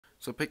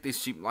So pick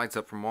these cheap lights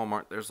up from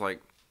Walmart. There's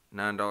like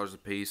 $9 a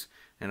piece.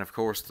 And of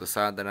course the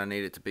side that I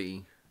need it to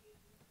be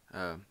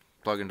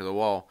plugged into the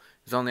wall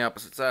is on the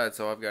opposite side,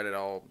 so I've got it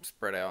all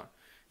spread out.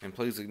 And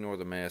please ignore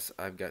the mess.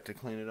 I've got to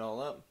clean it all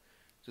up.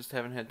 Just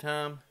haven't had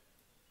time.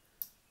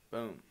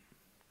 Boom.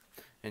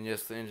 And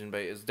yes, the engine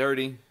bay is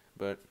dirty,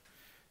 but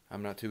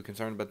I'm not too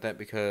concerned about that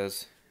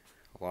because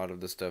a lot of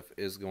the stuff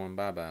is going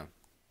bye-bye.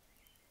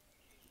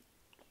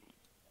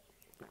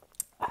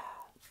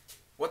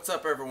 What's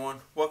up, everyone?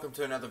 Welcome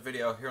to another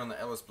video here on the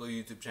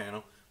LsBluu YouTube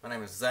channel. My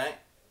name is Zach.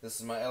 This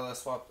is my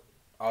LS swap.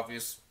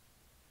 It's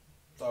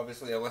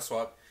obviously LS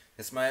swap.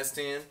 It's my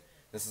S10.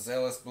 This is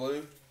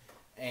LsBluu.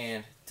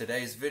 And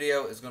today's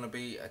video is going to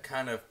be a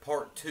kind of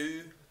part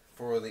 2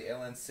 for the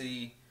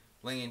LNC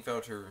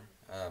Lingenfelter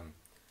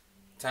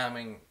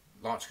timing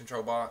launch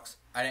control box.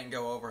 I didn't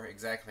go over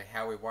exactly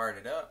how we wired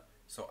it up,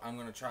 so I'm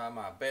going to try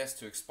my best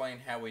to explain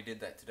how we did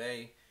that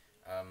today.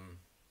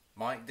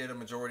 Mike did a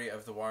majority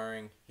of the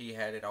wiring. He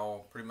had it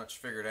all pretty much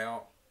figured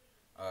out,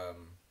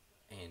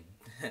 and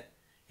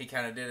he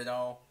kind of did it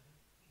all.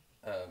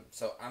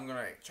 So I'm going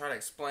to try to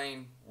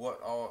explain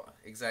what all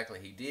exactly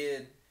he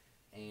did,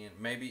 and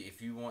maybe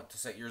if you want to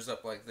set yours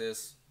up like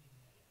this,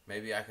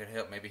 maybe I could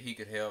help, maybe he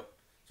could help.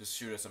 Just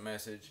shoot us a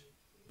message.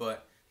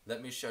 But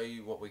let me show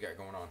you what we got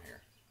going on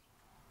here.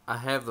 I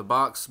have the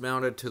box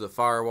mounted to the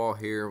firewall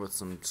here with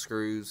some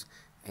screws,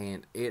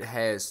 and it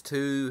has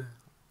 2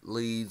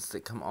 leads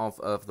that come off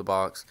of the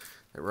box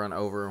that run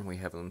over. We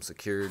have them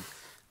secured.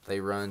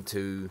 They run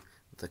to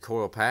the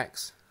coil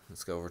packs.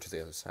 Let's go over to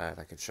the other side.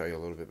 I can show you a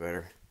little bit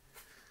better.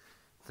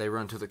 They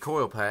run to the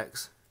coil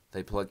packs.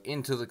 They plug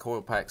into the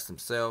coil packs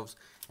themselves,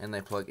 and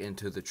they plug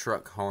into the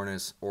truck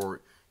harness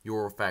or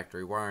your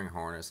factory wiring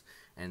harness,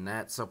 and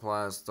that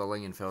supplies the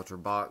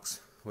Lingenfelter box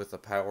with the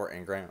power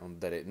and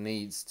ground that it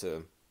needs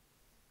to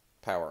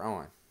power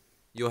on.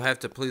 You'll have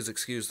to please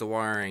excuse the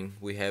wiring.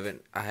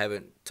 I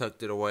haven't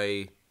tucked it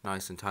away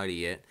nice and tidy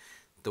yet.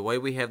 The way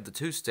we have the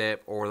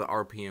 2-step or the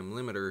RPM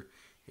limiter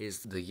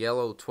is the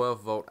yellow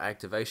 12-volt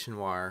activation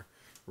wire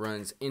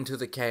runs into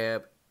the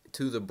cab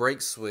to the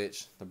brake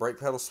switch, the brake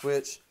pedal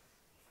switch,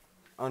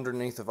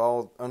 underneath of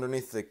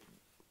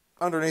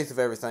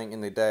everything in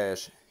the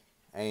dash,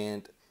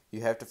 and you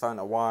have to find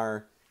a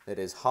wire that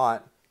is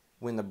hot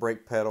when the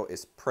brake pedal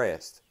is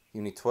pressed.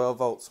 You need 12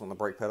 volts when the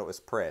brake pedal is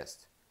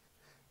pressed.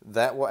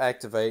 That will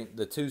activate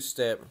the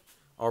 2-step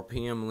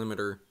RPM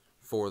limiter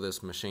for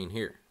this machine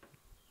here.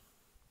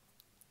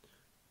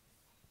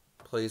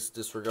 Please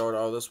disregard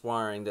all this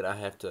wiring that I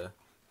have to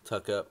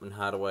tuck up and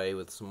hide away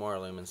with some wire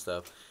loom and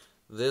stuff.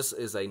 This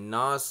is a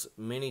NOS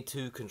Mini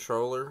 2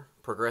 controller,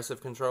 progressive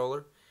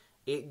controller.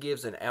 It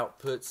gives an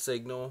output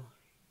signal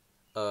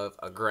of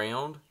a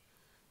ground,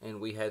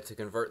 and we had to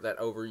convert that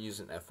over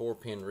using a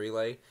 4-pin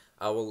relay.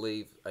 I will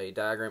leave a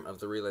diagram of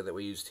the relay that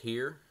we used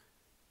here.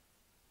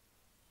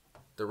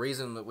 The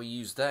reason that we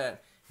use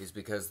that is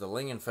because the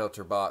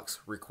Lingenfelter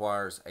box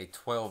requires a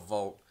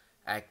 12-volt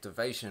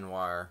activation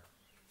wire.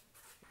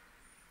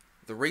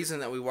 The reason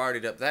that we wired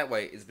it up that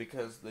way is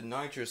because the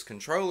nitrous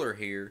controller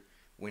here,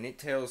 when it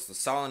tells the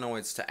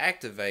solenoids to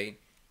activate,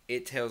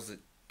 it tells it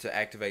to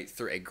activate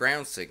through a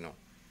ground signal.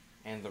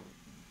 And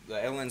the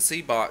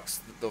LNC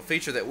box, the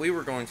feature that we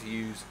were going to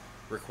use,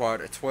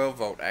 required a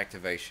 12-volt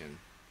activation.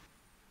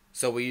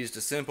 So we used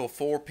a simple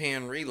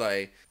 4-pin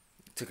relay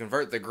to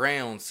convert the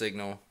ground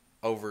signal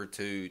over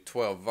to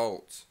 12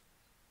 volts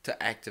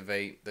to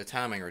activate the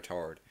timing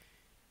retard.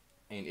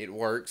 And it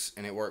works,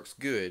 and it works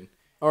good.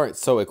 Alright,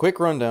 so a quick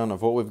rundown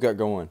of what we've got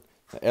going.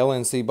 The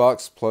LNC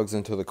box plugs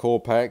into the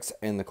coil packs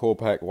and the coil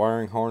pack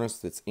wiring harness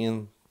that's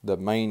in the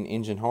main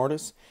engine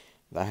harness.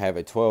 I have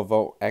a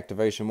 12-volt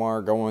activation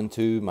wire going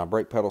to my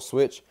brake pedal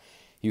switch.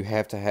 You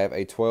have to have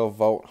a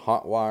 12-volt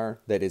hot wire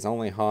that is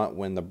only hot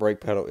when the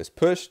brake pedal is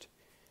pushed.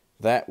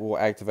 That will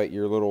activate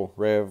your little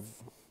RPM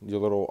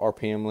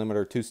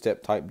limiter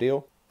 2-step type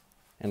deal.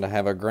 And I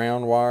have a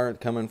ground wire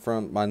coming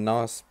from my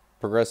NOS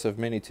Progressive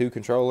Mini 2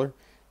 controller.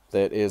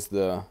 That is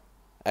the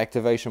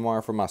activation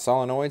wire for my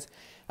solenoids.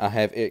 I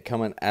have it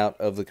coming out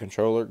of the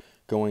controller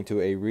going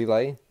to a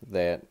relay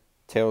that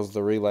tells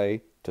the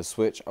relay to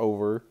switch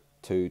over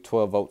to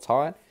 12 volts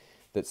hot.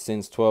 That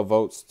sends 12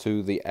 volts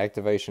to the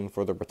activation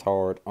for the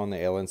retard on the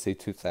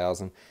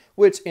LNC2000,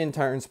 which in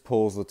turn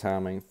pulls the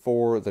timing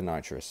for the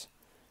nitrous.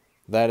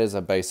 That is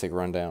a basic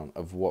rundown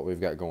of what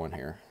we've got going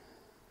here.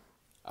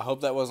 I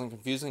hope that wasn't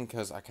confusing,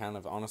 because I kind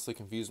of honestly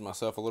confused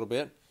myself a little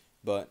bit,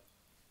 but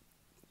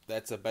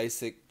that's a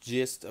basic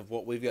gist of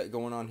what we've got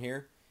going on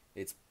here.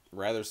 It's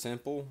rather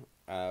simple.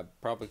 I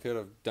probably could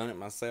have done it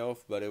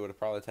myself, but it would have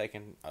probably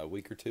taken a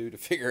week or 2 to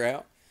figure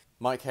out.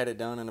 Mike had it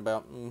done in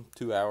about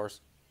 2 hours,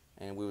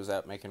 and we was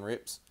out making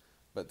rips.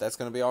 But that's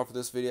going to be all for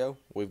this video.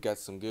 We've got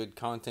some good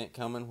content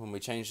coming when we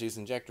change these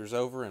injectors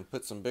over and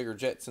put some bigger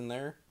jets in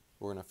there.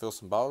 We're going to fill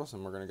some bottles,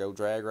 and we're going to go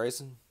drag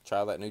racing,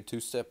 try that new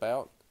 2-step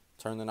out,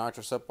 turn the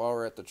nitrous up while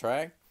we're at the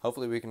track.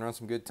 Hopefully we can run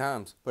some good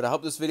times. But I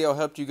hope this video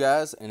helped you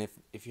guys, and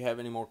if you have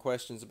any more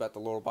questions about the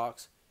little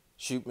box,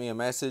 shoot me a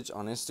message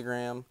on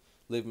Instagram,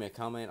 leave me a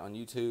comment on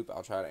YouTube.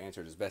 I'll try to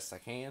answer it as best I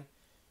can.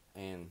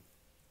 And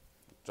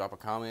drop a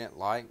comment,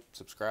 like,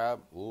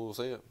 subscribe. We'll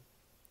see it.